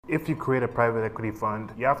If you create a private equity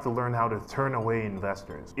fund, you have to learn how to turn away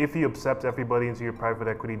investors. If you accept everybody into your private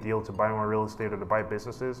equity deal to buy more real estate or to buy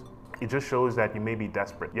businesses, it just shows that you may be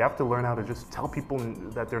desperate. You have to learn how to just tell people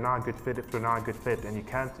that they're not a good fit if they're not a good fit, and you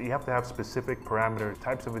have to have specific parameters,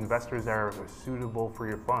 types of investors that are suitable for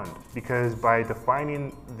your fund. Because by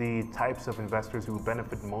defining the types of investors who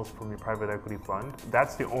benefit most from your private equity fund,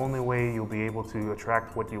 that's the only way you'll be able to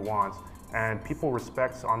attract what you want. And people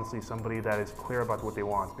respect, honestly, somebody that is clear about what they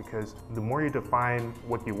want, because the more you define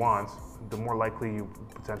what you want, the more likely you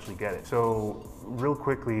potentially get it. So real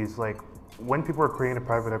quickly, it's like, when people are creating a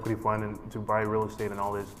private equity fund and to buy real estate and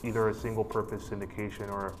all this, either a single purpose syndication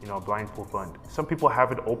or a blind pool fund. Some people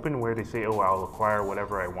have it open where they say, oh, I'll acquire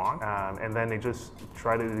whatever I want, and then they just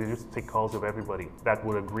take calls of everybody that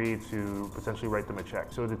would agree to potentially write them a check.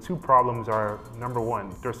 So the two problems are, number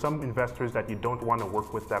one, there's some investors that you don't want to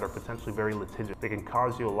work with that are potentially very litigious. They can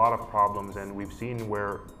cause you a lot of problems, and we've seen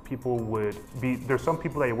where there's some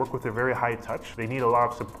people that you work with, they're very high touch. They need a lot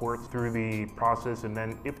of support through the process, and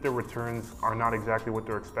then if their returns are not exactly what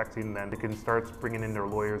they're expecting, then they can start bringing in their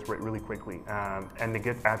lawyers really quickly, and they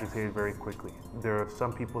get agitated very quickly. There are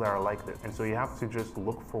some people that are like this, and so you have to just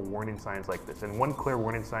look for warning signs like this. And one clear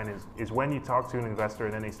warning sign is when you talk to an investor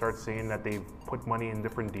and then they start saying that they've put money in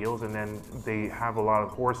different deals, and then they have a lot of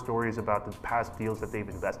horror stories about the past deals that they've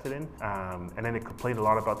invested in, and then they complain a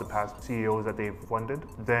lot about the past CEOs that they've funded,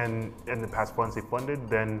 and the past funds they funded,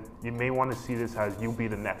 then you may want to see this as you'll be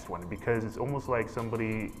the next one, because it's almost like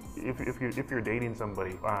somebody, if you're dating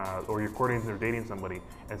somebody, or you're courting or dating somebody,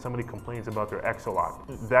 and somebody complains about their ex a lot,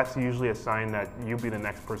 that's usually a sign that you'll be the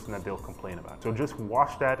next person that they'll complain about. So just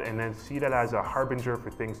watch that and then see that as a harbinger for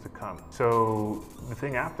things to come. So the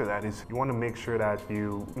thing after that is you want to make sure that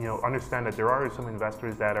you understand that there are some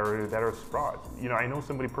investors that are frauds. I know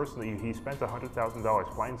somebody personally, he spent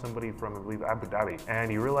 $100,000 flying somebody from, I believe, Abu Dhabi, and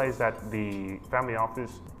he realized that the family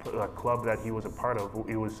office club that he was a part of,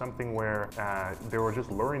 it was something where they were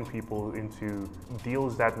just luring people into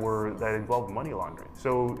deals that involved money laundering.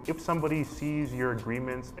 So if somebody sees your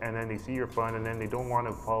agreements and then they see your fund and then they don't want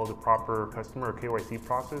to follow the proper customer or KYC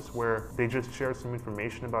process, where they just share some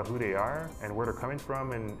information about who they are and where they're coming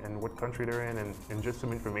from and what country they're in, and just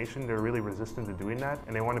some information, they're really resistant to doing that,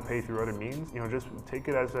 and they want to pay through other means, just take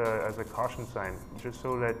it as a caution sign, just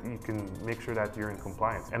so that you can make sure that you're in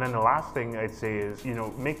compliance. And then the last thing I'd say is,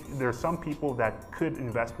 there are some people that could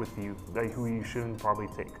invest with you who you shouldn't probably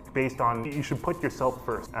take. Based on, you should put yourself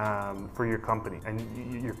first for your company,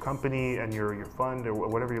 and your company and your fund or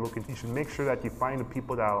whatever you're looking. You should make sure that you find the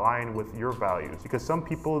people that align with your values, because some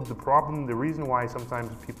people, the reason why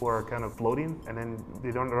sometimes people are kind of floating and then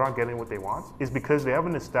they're not getting what they want is because they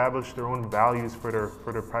haven't established their own values for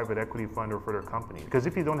their private equity fund or for their company. Because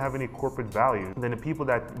if you don't have any corporate values, then the people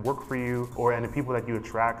that work for you and the people that you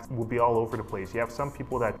attract will be all over the place. You have some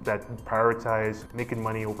people that prioritize making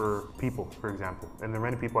money over people, for example, and there are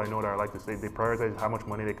many people I know that are like this. They prioritize how much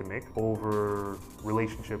money they can make over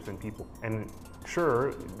relationships and people. And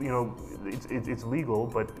sure, it's legal,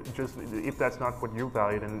 but just if that's not what you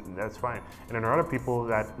value, then that's fine. And then there are other people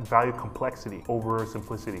that value complexity over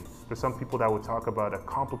simplicity. There's some people that would talk about a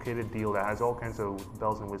complicated deal that has all kinds of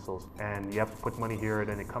bells and whistles, and you have to put money here, and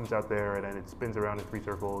then it comes out there, and then it spins around in 3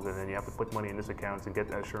 circles, and then you have to put money in this account and get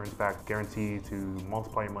the assurance back guarantee to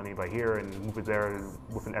multiply your money by here and move it there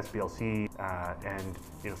with an SBLC, and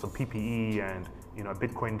some PPE and a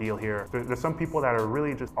Bitcoin deal here. There's some people that are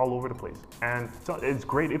really just all over the place. And so it's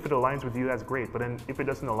great if it aligns with you, that's great. But then if it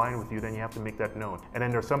doesn't align with you, then you have to make that known. And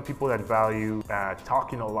then there's some people that value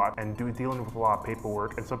talking a lot and dealing with a lot of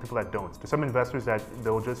paperwork, and some people that don't. There's some investors that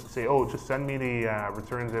they'll just say, oh, just send me the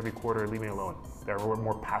returns every quarter, leave me alone. They're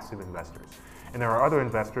more passive investors. And there are other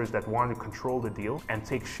investors that want to control the deal and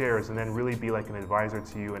take shares and then really be like an advisor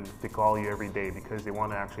to you, and they call you every day because they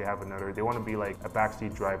want to actually have they want to be like a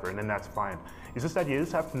backseat driver, and then that's fine. It's just that you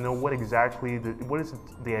just have to know what is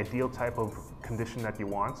the ideal type of condition that you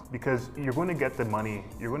want, because you're going to get the money,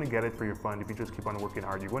 you're going to get it for your fund if you just keep on working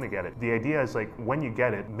hard, you're going to get it. The idea is, like, when you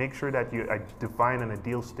get it, make sure that you define an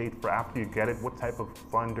ideal state for after you get it, what type of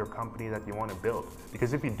fund or company that you want to build.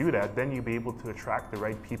 Because if you do that, then you'll be able to attract the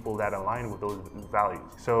right people that align with those values.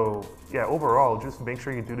 So yeah, overall, just make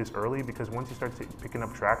sure you do this early, because once you start picking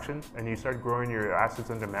up traction and you start growing your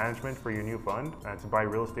assets under management for your new fund to buy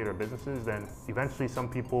real estate or businesses, then eventually some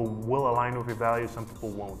people will align with your values, some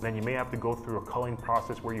people won't. Then you may have to go through a culling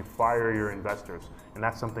process where you fire your investors, and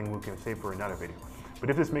that's something we can save for another video. But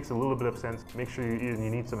if this makes a little bit of sense, make sure you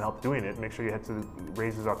need some help doing it. Make sure you head to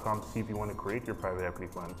raises.com to see if you want to create your private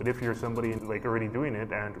equity fund. But if you're somebody like already doing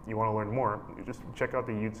it and you want to learn more, you just check out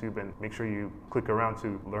the YouTube and make sure you click around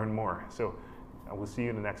to learn more. So I will see you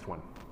in the next one.